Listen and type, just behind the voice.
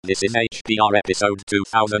This is HPR episode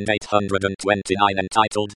 2829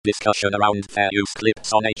 entitled Discussion Around Fair Use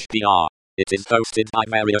Clips on HPR. It is hosted by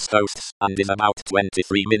various hosts and is about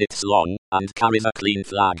 23 minutes long and carries a clean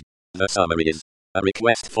flag. The summary is a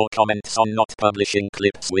request for comments on not publishing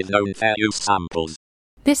clips with known fair use samples.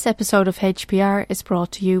 This episode of HPR is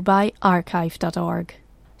brought to you by archive.org.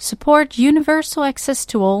 Support universal access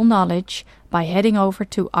to all knowledge by heading over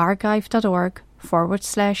to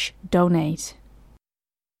archive.org/donate.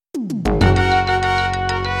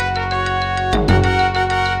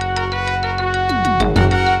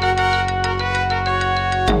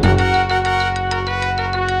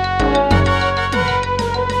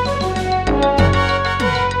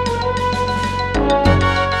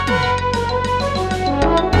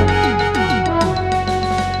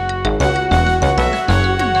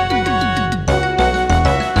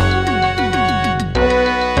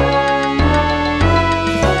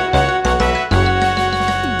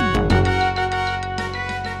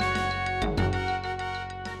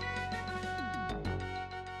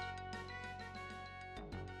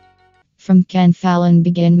 From Ken Fallon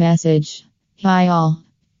begin message. Hi all.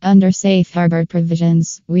 Under safe harbor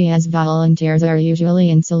provisions, we as volunteers are usually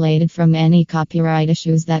insulated from any copyright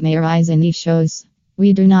issues that may arise in these shows.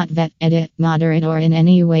 We do not vet, edit, moderate or in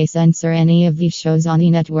any way censor any of these shows on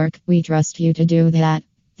the network. We trust you to do that.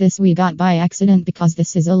 This we got by accident because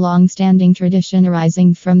this is a long-standing tradition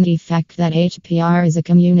arising from the fact that HPR is a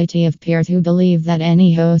community of peers who believe that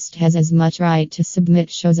any host has as much right to submit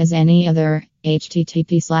shows as any other.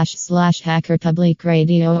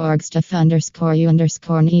 http://hackerpublicradio.org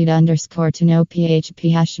stuff_you_need_to know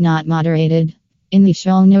php not moderated. In the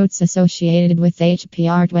show notes associated with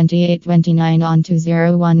HPR2829 on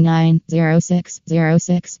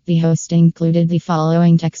 2019-06-06, the host included the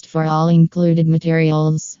following text for all included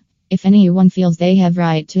materials. If anyone feels they have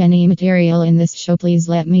right to any material in this show, please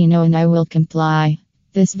let me know and I will comply.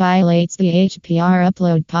 This violates the HPR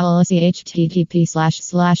upload policy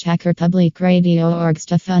http://hackerpublicradio.org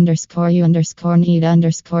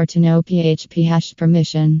stuff_you_need_to know php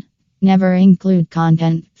permission. Never include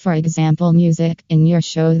content, for example music, in your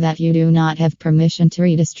show that you do not have permission to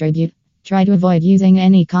redistribute. Try to avoid using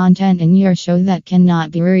any content in your show that cannot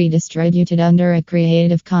be redistributed under a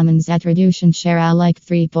Creative Commons Attribution Share Alike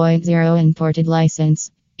 3.0 imported license.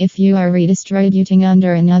 If you are redistributing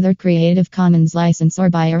under another Creative Commons license or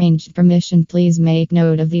by arranged permission, please make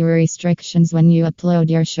note of the restrictions when you upload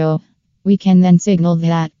your show. We can then signal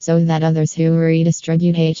that so that others who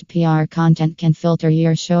redistribute HPR content can filter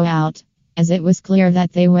your show out. As it was clear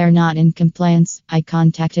that they were not in compliance, I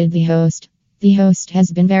contacted the host. The host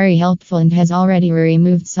has been very helpful and has already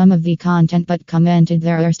removed some of the content but commented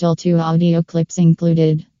there are still 2 audio clips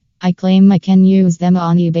included. I claim I can use them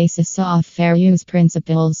on the basis of fair use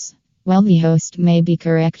principles. While the host may be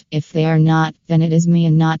correct, if they are not, then it is me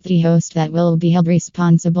and not the host that will be held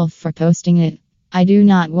responsible for posting it. I do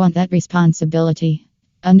not want that responsibility.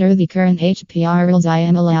 Under the current HPR rules, I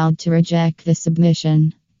am allowed to reject the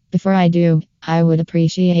submission. Before I do, I would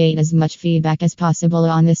appreciate as much feedback as possible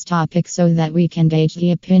on this topic so that we can gauge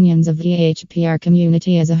the opinions of the HPR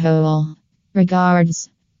community as a whole. Regards,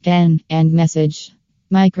 Ken, end message.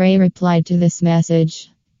 Mike Ray replied to this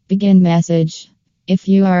message. Begin message. If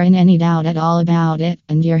you are in any doubt at all about it,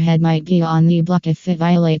 and your head might be on the block if it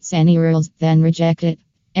violates any rules, then reject it.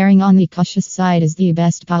 Erring on the cautious side is the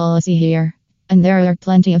best policy here. And there are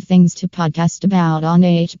plenty of things to podcast about on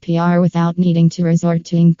HPR without needing to resort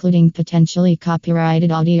to including potentially copyrighted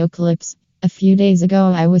audio clips. A few days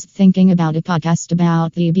ago I was thinking about a podcast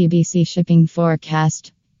about the BBC shipping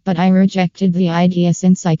forecast. But I rejected the idea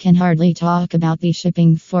since I can hardly talk about the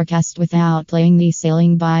shipping forecast without playing the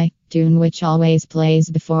Sailing By tune which always plays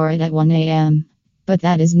before it at 1 a.m. But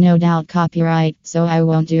that is no doubt copyright, so I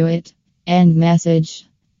won't do it. End message.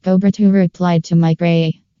 Cobra2 replied to Mike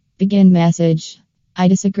Ray. Begin message. I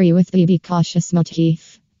disagree with the be cautious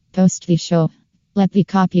motif. Post the show. Let the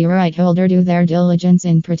copyright holder do their diligence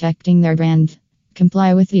in protecting their brand.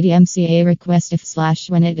 Comply with the DMCA request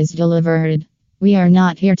if/when it is delivered. We are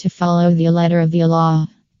not here to follow the letter of the law.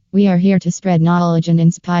 We are here to spread knowledge and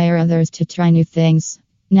inspire others to try new things.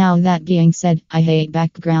 Now that being said, I hate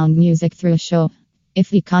background music through a show. If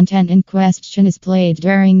the content in question is played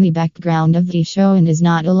during the background of the show and is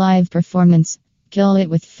not a live performance, kill it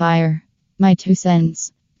with fire. My 2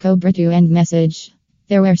 cents. Cobra2 end message.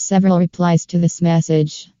 There were several replies to this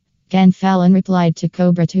message. Ken Fallon replied to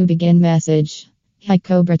Cobra2 begin message. Hi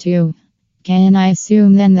Cobra2. Can I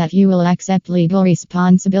assume then that you will accept legal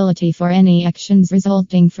responsibility for any actions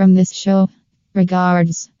resulting from this show?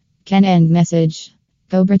 Regards. Ken end message.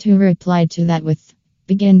 Cobra2 replied to that with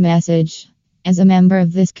begin message. As a member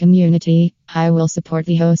of this community, I will support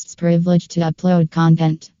the host's privilege to upload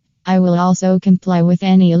content. I will also comply with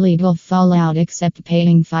any illegal fallout except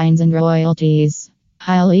paying fines and royalties.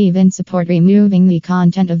 I'll even support removing the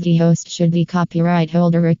content of the host should the copyright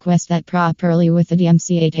holder request that properly with the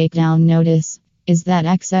DMCA takedown notice. Is that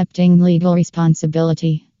accepting legal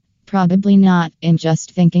responsibility? Probably not. I'm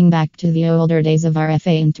just thinking back to the older days of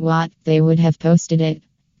RFA and what they would have posted it.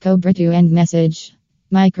 Cobra 2 end message.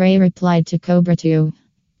 Mike Ray replied to Cobra 2.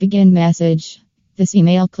 Begin message. This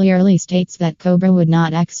email clearly states that Cobra would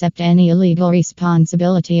not accept any illegal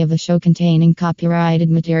responsibility of a show containing copyrighted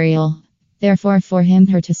material. Therefore, for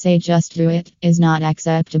him/her to say just do it is not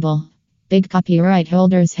acceptable. Big copyright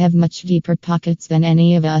holders have much deeper pockets than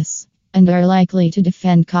any of us, and are likely to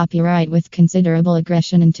defend copyright with considerable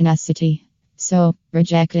aggression and tenacity. So,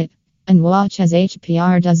 reject it. And watch as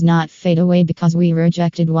HPR does not fade away because we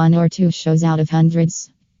rejected 1 or 2 shows out of hundreds.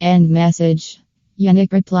 End message.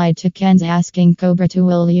 Yannick replied to Ken's asking Cobra 2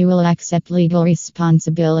 will accept legal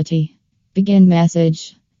responsibility. Begin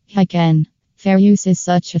message. Hi Ken. Fair use is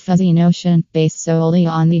such a fuzzy notion, based solely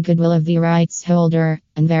on the goodwill of the rights holder,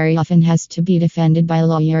 and very often has to be defended by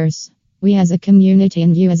lawyers. We as a community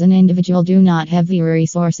and you as an individual do not have the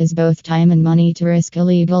resources, both time and money, to risk a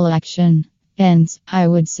legal action. Hence, I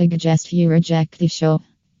would suggest you reject the show.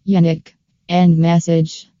 Yannick. End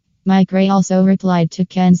message. Mike Ray also replied to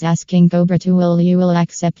Ken's asking Cobra 2 will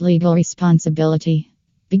accept legal responsibility.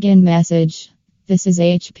 Begin message. This is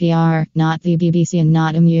HPR, not the BBC and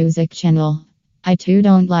not a music channel. I too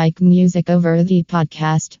don't like music over the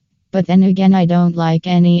podcast. But then again, I don't like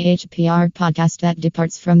any HPR podcast that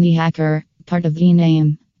departs from the hacker part of the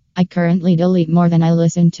name. I currently delete more than I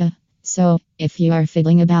listen to. So, if you are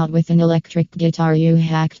fiddling about with an electric guitar you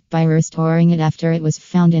hacked by restoring it after it was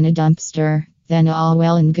found in a dumpster, then all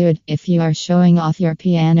well and good. If you are showing off your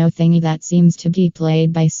piano thingy that seems to be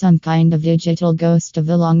played by some kind of digital ghost of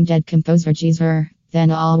the long dead composer Geezer, then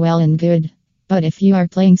all well and good. But if you are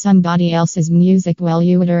playing somebody else's music while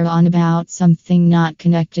you are on about something not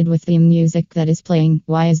connected with the music that is playing,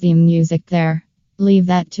 why is the music there? Leave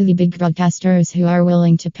that to the big broadcasters who are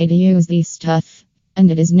willing to pay to use the stuff. And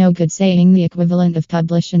it is no good saying the equivalent of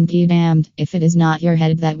publish and be damned if it is not your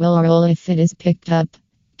head that will roll if it is picked up.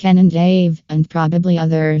 Ken and Dave, and probably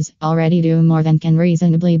others, already do more than can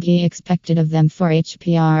reasonably be expected of them for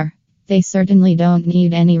HPR. They certainly don't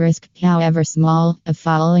need any risk, however small, of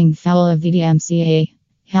falling foul of the DMCA.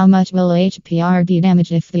 How much will HPR be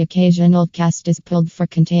damaged if the occasional cast is pulled for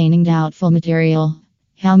containing doubtful material?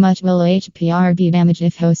 How much will HPR be damaged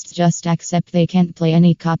if hosts just accept they can't play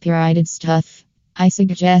any copyrighted stuff? I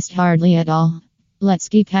suggest hardly at all. Let's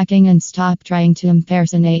keep hacking and stop trying to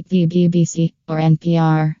impersonate the BBC or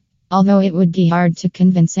NPR. Although it would be hard to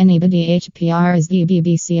convince anybody HPR is the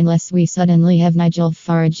BBC unless we suddenly have Nigel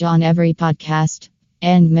Farage on every podcast.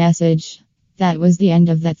 End message. That was the end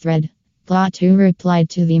of that thread. Glot2 replied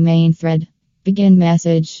to the main thread. Begin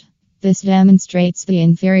message. This demonstrates the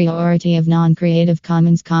inferiority of non-Creative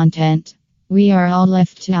Commons content. We are all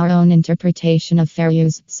left to our own interpretation of fair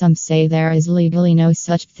use. Some say there is legally no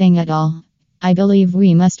such thing at all. I believe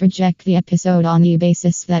we must reject the episode on the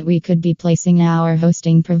basis that we could be placing our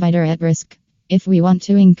hosting provider at risk. If we want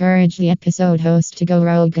to encourage the episode host to go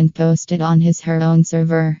rogue and post it on his/her own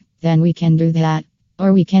server, then we can do that.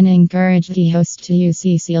 Or we can encourage the host to use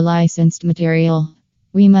CC licensed material.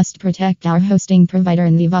 We must protect our hosting provider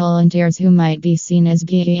and the volunteers who might be seen as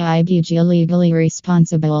BIBG illegally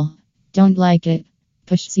responsible. Don't like it?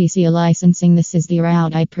 Push CC licensing. This is the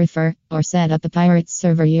route I prefer. Or set up a pirate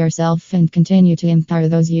server yourself and continue to empower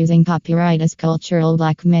those using copyright as cultural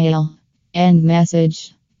blackmail. End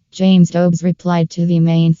message. James Dobbs replied to the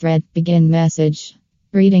main thread. Begin message.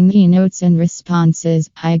 Reading the notes and responses,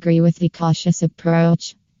 I agree with the cautious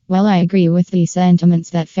approach. Well, I agree with the sentiments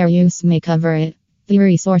that fair use may cover it. The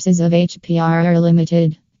resources of HPR are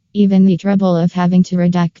limited. Even the trouble of having to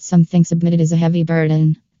redact something submitted is a heavy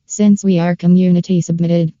burden. Since we are community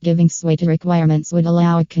submitted, giving sway to requirements would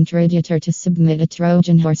allow a contributor to submit a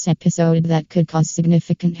Trojan horse episode that could cause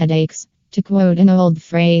significant headaches. To quote an old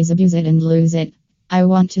phrase, abuse it and lose it. I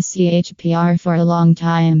want to see HPR for a long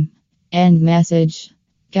time. End message.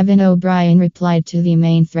 Kevin O'Brien replied to the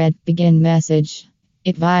main thread. Begin message.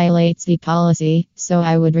 It violates the policy, so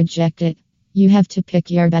I would reject it. You have to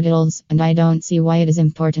pick your battles, and I don't see why it is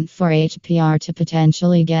important for HPR to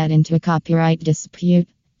potentially get into a copyright dispute.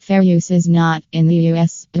 Fair use is not, in the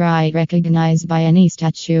US, a right recognized by any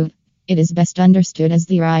statute. It is best understood as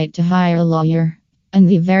the right to hire a lawyer. And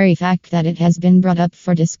the very fact that it has been brought up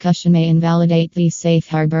for discussion may invalidate the safe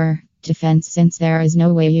harbor. Defense: since there is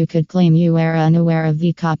no way you could claim you were unaware of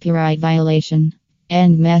the copyright violation.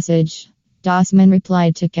 End message. Dossman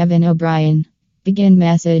replied to Kevin O'Brien. Begin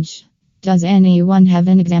message. Does anyone have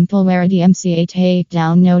an example where a DMCA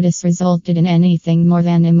takedown notice resulted in anything more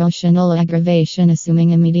than emotional aggravation,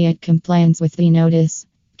 assuming immediate compliance with the notice?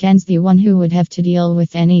 Ken's the one who would have to deal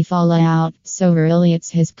with any fallout, so really it's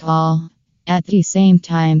his call. At the same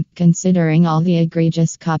time, considering all the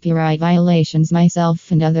egregious copyright violations myself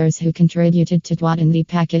and others who contributed to what in the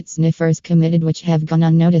packet sniffers committed which have gone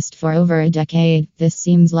unnoticed for over a decade, this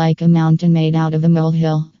seems like a mountain made out of a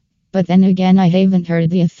molehill. But then again, I haven't heard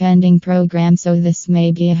the offending program, so this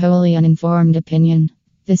may be a wholly uninformed opinion.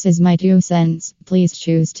 This is my 2 cents. Please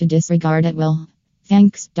choose to disregard at will.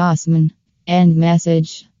 Thanks, Dossman. End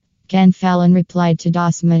message. Ken Fallon replied to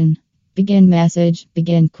Dossman. Begin message.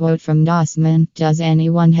 Begin quote from Dossman. Does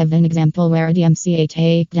anyone have an example where a DMCA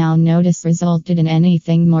takedown notice resulted in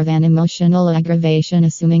anything more than emotional aggravation,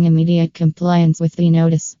 assuming immediate compliance with the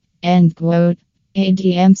notice? End quote. A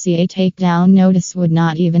DMCA takedown notice would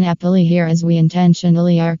not even appear here, as we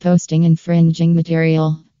intentionally are posting infringing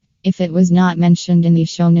material. If it was not mentioned in the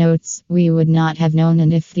show notes, we would not have known,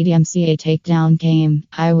 and if the DMCA takedown came,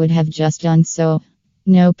 I would have just done so.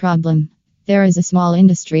 No problem. There is a small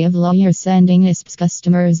industry of lawyers sending ISP's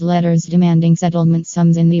customers letters demanding settlement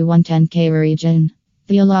sums in the 110K region.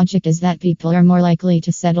 The logic is that people are more likely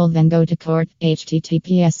to settle than go to court.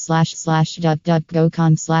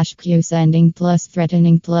 https://duckduckgo.com/q sending plus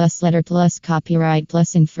threatening plus letter plus copyright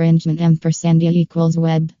plus infringement ==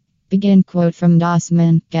 web. Begin quote from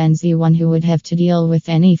Dossman. Ken's the one who would have to deal with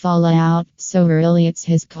any fallout, so really it's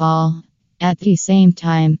his call. At the same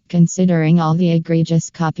time, considering all the egregious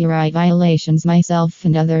copyright violations myself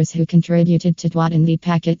and others who contributed to what in the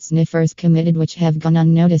packet sniffers committed which have gone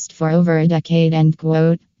unnoticed for over a decade. End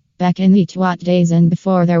quote. Back in the twat days and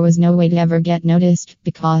before, there was no way to ever get noticed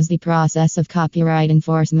because the process of copyright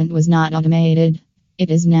enforcement was not automated. It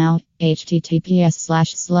is now.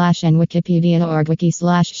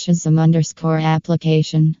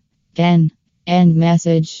 https://wiki.org/wiki/shazam_application. Ken. End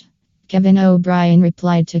message. Kevin O'Brien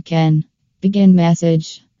replied to Ken. Begin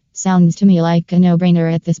message. Sounds to me like a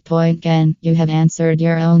no-brainer at this point, Ken. You have answered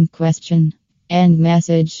your own question. End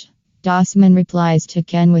message. Dossman replies to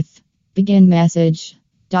Ken with begin message.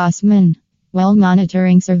 Dossman. Well,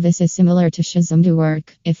 monitoring services similar to Shazam do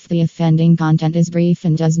work. If the offending content is brief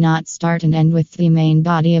and does not start and end with the main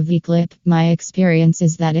body of the clip, my experience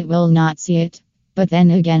is that it will not see it. But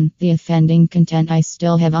then again, the offending content I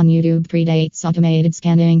still have on YouTube predates automated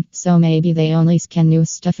scanning, so maybe they only scan new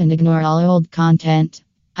stuff and ignore all old content.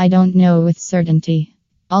 I don't know with certainty.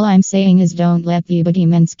 All I'm saying is don't let the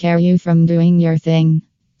boogeyman scare you from doing your thing.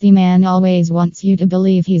 The man always wants you to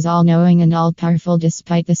believe he's all-knowing and all-powerful,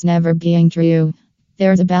 despite this never being true.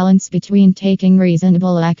 There's a balance between taking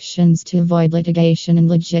reasonable actions to avoid litigation and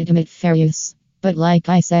legitimate fair use. But like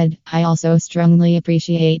I said, I also strongly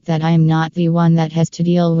appreciate that I'm not the one that has to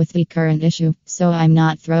deal with the current issue, so I'm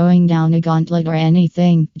not throwing down a gauntlet or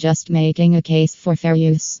anything, just making a case for fair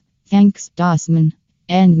use. Thanks, Dossman.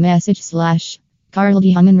 End message / Carl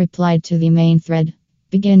Hammond replied to the main thread.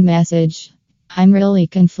 Begin message. I'm really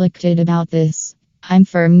conflicted about this. I'm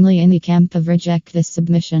firmly in the camp of reject this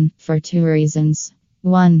submission, for 2 reasons.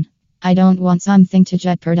 1. I don't want something to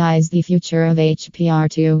jeopardize the future of HPR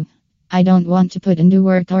 2. I don't want to put undue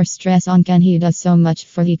work or stress on Ken, he does so much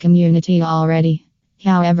for the community already.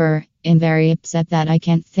 However, I'm very upset that I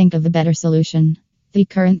can't think of a better solution. The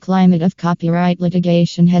current climate of copyright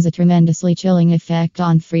litigation has a tremendously chilling effect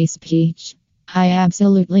on free speech. I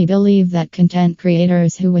absolutely believe that content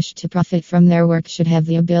creators who wish to profit from their work should have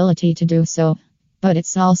the ability to do so. But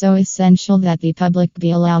it's also essential that the public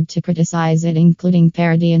be allowed to criticize it, including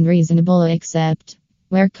parody and reasonable accept.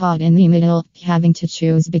 We're caught in the middle, having to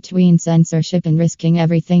choose between censorship and risking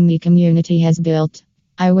everything the community has built.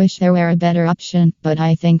 I wish there were a better option, but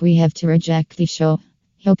I think we have to reject the show.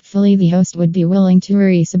 Hopefully the host would be willing to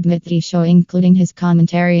resubmit the show, including his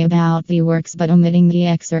commentary about the works but omitting the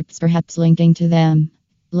excerpts, perhaps linking to them.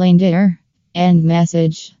 Lane Deer. End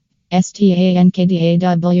message.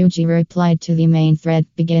 STANKDAWG replied to the main thread.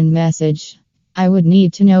 Begin message. I would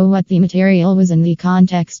need to know what the material was in the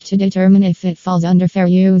context to determine if it falls under fair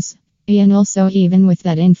use. And also, even with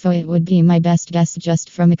that info, it would be my best guess just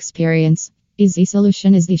from experience. Easy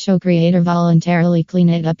solution is the show creator voluntarily clean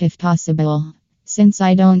it up if possible. Since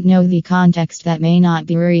I don't know the context, that may not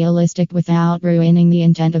be realistic without ruining the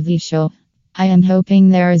intent of the show. I am hoping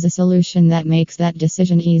there is a solution that makes that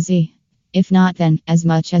decision easy. If not, then, as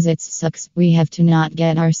much as it sucks, we have to not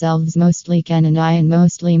get ourselves, mostly Ken and I and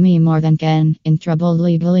mostly me more than Ken, in trouble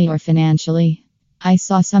legally or financially. I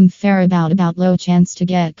saw some fair about low chance to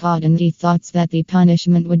get caught and the thoughts that the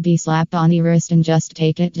punishment would be slap on the wrist and just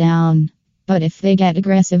take it down. But if they get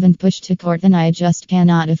aggressive and push to court, then I just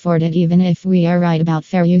cannot afford it, even if we are right about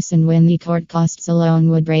fair use and when the court costs alone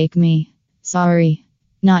would break me. Sorry.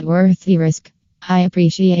 Not worth the risk. I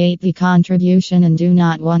appreciate the contribution and do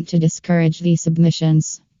not want to discourage the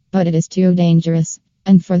submissions. But it is too dangerous.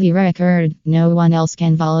 And for the record, no one else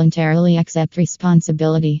can voluntarily accept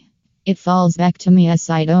responsibility. It falls back to me as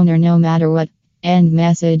site owner no matter what. End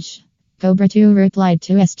message. Cobra 2 replied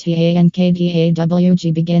to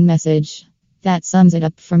STANKDAWG begin message. That sums it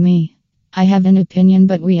up for me. I have an opinion,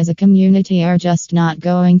 but we as a community are just not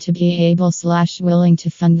going to be able/willing to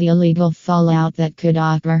fund the illegal fallout that could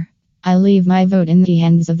occur. I leave my vote in the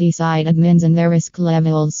hands of the site admins and their risk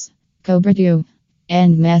levels. Cobra 2.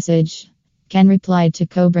 End message. Ken replied to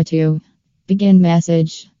Cobra 2. Begin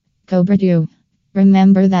message. Cobra 2.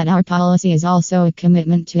 Remember that our policy is also a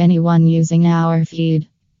commitment to anyone using our feed.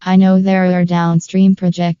 I know there are downstream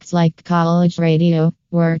projects like college radio,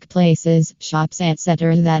 workplaces, shops,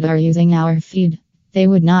 etc. that are using our feed. They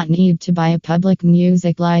would not need to buy a public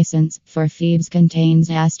music license, for feeds contains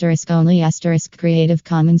 *only Creative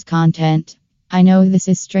Commons content. I know this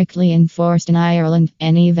is strictly enforced in Ireland.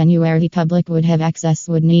 Any venue where the public would have access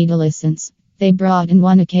would need a license. They brought in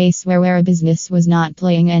a case where a business was not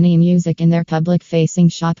playing any music in their public-facing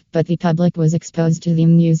shop, but the public was exposed to the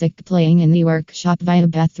music playing in the workshop via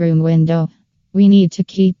bathroom window. We need to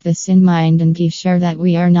keep this in mind and be sure that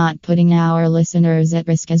we are not putting our listeners at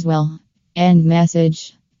risk as well. End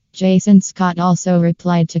message. Jason Scott also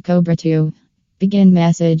replied to Cobra 2. Begin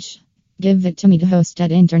message. Give it to me to host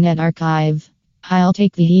at Internet Archive. I'll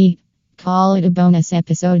take the heat. Call it a bonus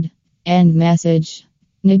episode. End message.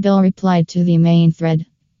 Nabil replied to the main thread.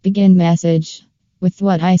 Begin message. With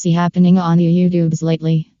what I see happening on the YouTubes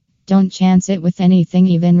lately, don't chance it with anything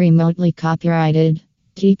even remotely copyrighted.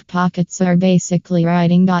 Deep pockets are basically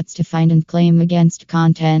writing bots to find and claim against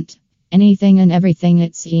content. Anything and everything,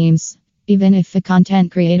 it seems. Even if a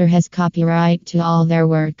content creator has copyright to all their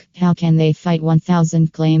work, how can they fight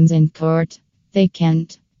 1,000 claims in court? They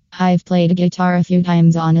can't. I've played a guitar a few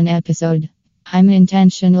times on an episode. I'm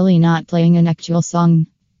intentionally not playing an actual song.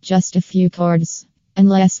 Just a few chords.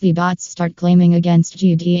 Unless the bots start claiming against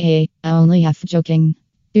GTA, only half joking.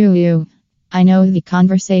 I know the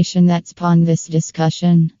conversation that spawned this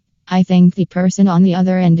discussion. I think the person on the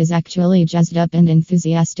other end is actually jazzed up and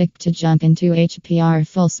enthusiastic to jump into HPR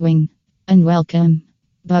full swing. And welcome.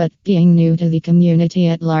 But being new to the community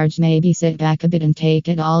at large, maybe sit back a bit and take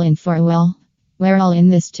it all in for a while. We're all in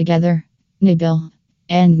this together. Nabil.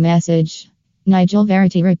 End message. Nigel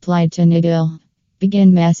Verity replied to Nabil.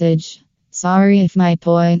 Begin message. Sorry if my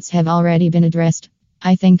points have already been addressed.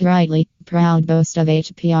 I think rightly, proud boast of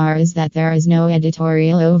HPR is that there is no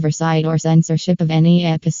editorial oversight or censorship of any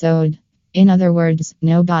episode. In other words,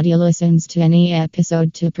 nobody listens to any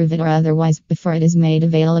episode to approve it or otherwise before it is made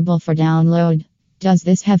available for download. Does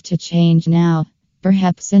this have to change now?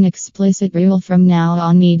 Perhaps an explicit rule from now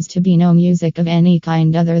on needs to be no music of any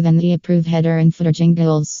kind other than the approved header and footer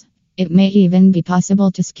jingles. It may even be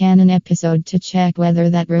possible to scan an episode to check whether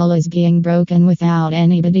that rule is being broken without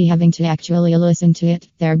anybody having to actually listen to it,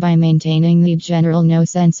 thereby maintaining the general no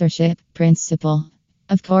censorship principle.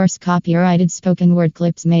 Of course, copyrighted spoken word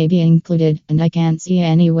clips may be included, and I can't see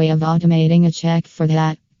any way of automating a check for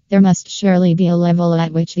that. There must surely be a level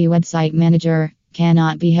at which the website manager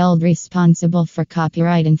cannot be held responsible for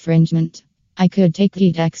copyright infringement. I could take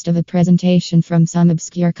the text of a presentation from some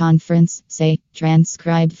obscure conference, say,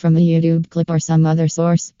 transcribed from a YouTube clip or some other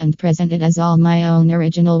source, and present it as all my own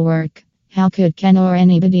original work. How could Ken or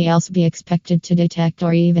anybody else be expected to detect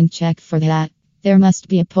or even check for that? There must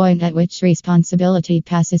be a point at which responsibility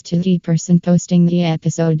passes to the person posting the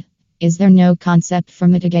episode. Is there no concept for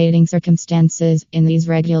mitigating circumstances in these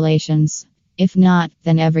regulations? If not,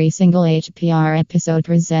 then every single HPR episode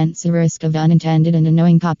presents a risk of unintended and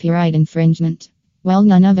annoying copyright infringement. Well,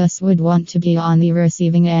 none of us would want to be on the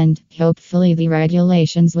receiving end. Hopefully the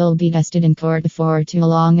regulations will be tested in court before too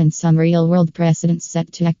long and some real-world precedents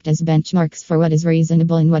set to act as benchmarks for what is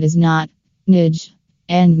reasonable and what is not. Nudge.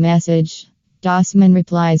 End message. Dossman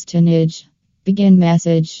replies to Nudge. Begin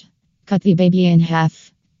message. Cut the baby in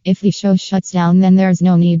half. If the show shuts down, then there's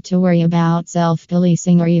no need to worry about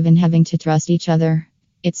self-policing or even having to trust each other.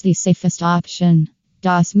 It's the safest option.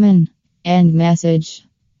 Dossman. End message.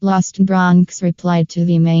 Lost Bronx replied to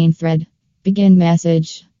the main thread. Begin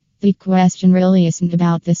message. The question really isn't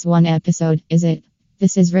about this one episode, is it?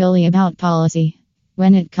 This is really about policy.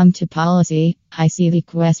 When it comes to policy, I see the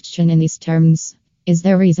question in these terms. Is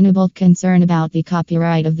there reasonable concern about the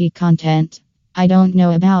copyright of the content? I don't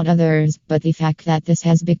know about others, but the fact that this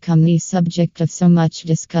has become the subject of so much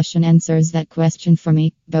discussion answers that question for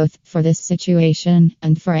me, both for this situation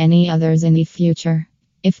and for any others in the future.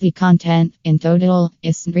 If the content, in total,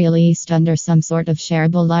 isn't released under some sort of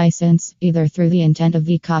shareable license, either through the intent of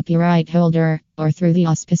the copyright holder, or through the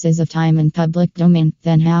auspices of time and public domain,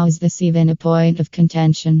 then how is this even a point of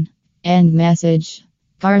contention? End message.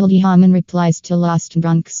 Carl D. Hamann replies to Lost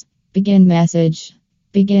Bronx. Begin message.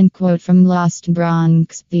 Begin quote from Lost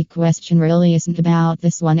Bronx. The question really isn't about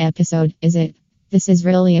this one episode, is it? This is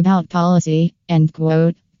really about policy. End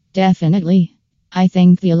quote. Definitely. I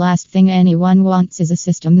think the last thing anyone wants is a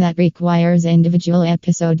system that requires individual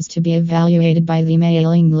episodes to be evaluated by the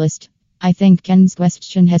mailing list. I think Ken's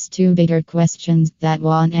question has two bigger questions that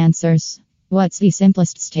want answers. What's the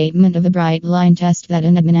simplest statement of a bright line test that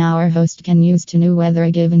an admin or host can use to know whether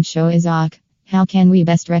a given show is OK? How can we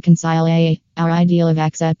best reconcile our ideal of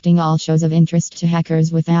accepting all shows of interest to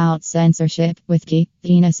hackers without censorship with the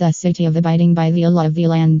necessity of abiding by the law of the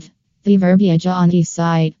land? The verbiage on the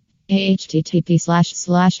site.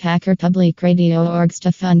 http://hackerpublicradio.org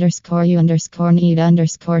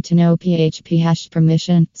stuff_you_need_to know PHP hash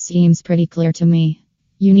permission seems pretty clear to me.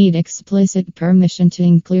 You need explicit permission to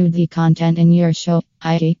include the content in your show,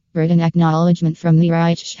 i.e., written acknowledgement from the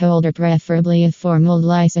rights holder, preferably a formal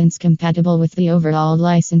license compatible with the overall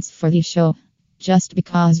license for the show. Just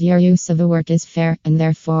because your use of a work is fair and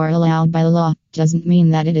therefore allowed by law, doesn't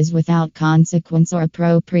mean that it is without consequence or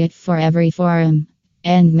appropriate for every forum.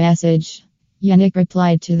 End message. Yannick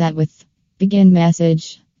replied to that with, begin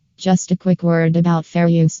message. Just a quick word about fair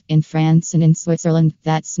use in France and in Switzerland,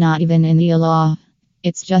 that's not even in the law.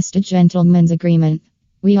 It's just a gentleman's agreement.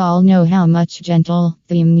 We all know how much gentle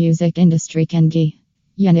the music industry can be.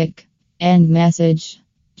 Yannick. End message.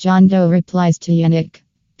 John Doe replies to Yannick.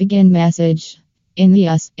 Begin message. In the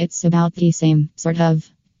US, it's about the same, sort of.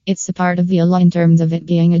 It's a part of the law in terms of it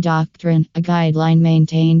being a doctrine, a guideline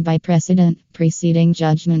maintained by precedent, preceding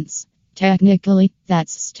judgments. Technically,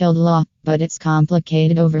 that's still law, but it's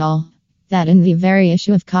complicated overall. That and the very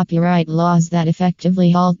issue of copyright laws that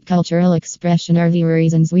effectively halt cultural expression are the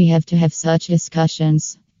reasons we have to have such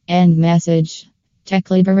discussions. End message. Tech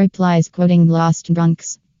Leader replies quoting Lost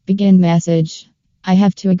Bronx. Begin message. I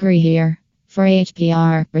have to agree here. For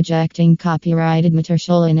HPR, rejecting copyrighted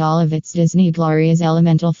material in all of its Disney glory is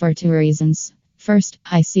elemental for two reasons. First,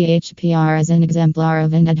 I see HPR as an exemplar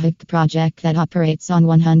of an ad hoc project that operates on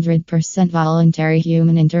 100% voluntary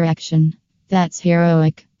human interaction. That's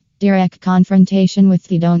heroic. Direct confrontation with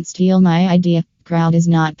the "don't steal my idea" crowd is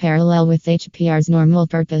not parallel with HPR's normal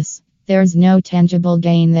purpose. There's no tangible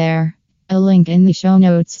gain there. A link in the show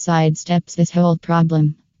notes sidesteps this whole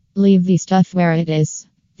problem. Leave the stuff where it is.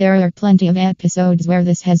 There are plenty of episodes where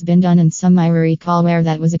this has been done, and some I recall where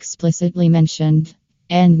that was explicitly mentioned.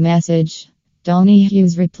 End message. Tony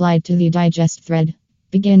Hughes replied to the digest thread.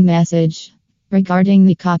 Begin message. Regarding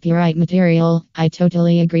the copyright material, I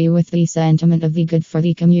totally agree with the sentiment of the good for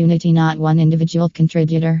the community, not one individual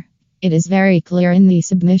contributor. It is very clear in the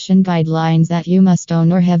submission guidelines that you must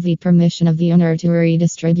own or have the permission of the owner to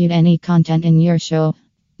redistribute any content in your show.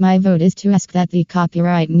 My vote is to ask that the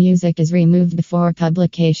copyright music is removed before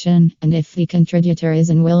publication, and if the contributor is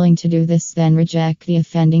unwilling to do this, then reject the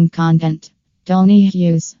offending content. Tony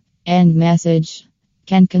Hughes. End message.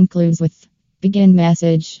 Ken concludes with, begin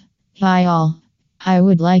message. Hi all. I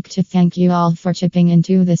would like to thank you all for chipping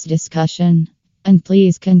into this discussion. And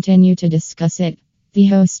please continue to discuss it. The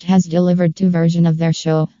host has delivered two versions of their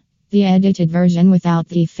show. The edited version without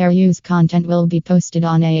the fair use content will be posted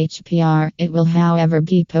on HPR. It will, however,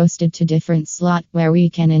 be posted to different slot where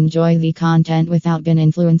we can enjoy the content without being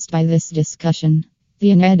influenced by this discussion.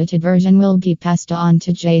 The unedited version will be passed on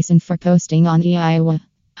to Jason for posting on the Iowa.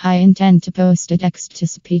 I intend to post a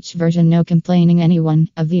text-to-speech version, no complaining anyone,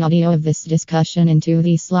 of the audio of this discussion into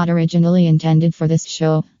the slot originally intended for this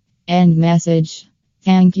show. End message.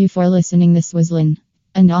 Thank you for listening. This was Lynn.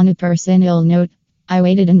 And on a personal note, I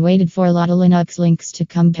waited and waited for a lot of Linux links to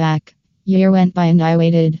come back. Year went by and I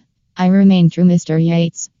waited. I remained true, Mr.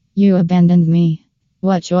 Yates. You abandoned me.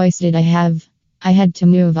 What choice did I have? I had to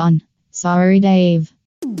move on. Sorry, Dave.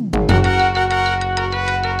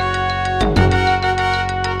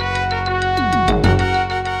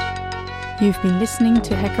 You've been listening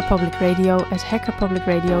to Hacker Public Radio at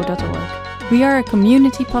hackerpublicradio.org. We are a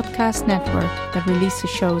community podcast network that releases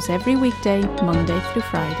shows every weekday, Monday through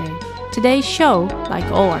Friday. Today's show, like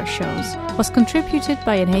all our shows, was contributed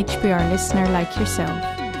by an HPR listener like yourself.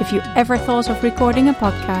 If you ever thought of recording a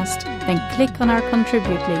podcast, then click on our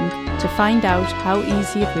contribute link to find out how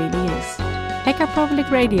easy it really is. Hacker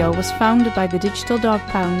Public Radio was founded by the Digital Dog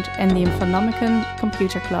Pound and the Infonomicon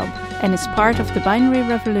Computer Club and is part of the binary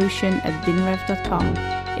revolution at binrev.com.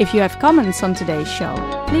 If you have comments on today's show,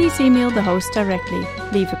 please email the host directly,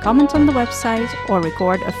 leave a comment on the website, or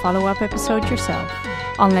record a follow-up episode yourself.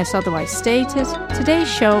 Unless otherwise stated, today's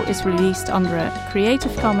show is released under a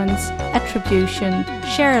Creative Commons Attribution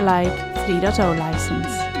Share Alike 3.0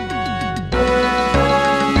 license.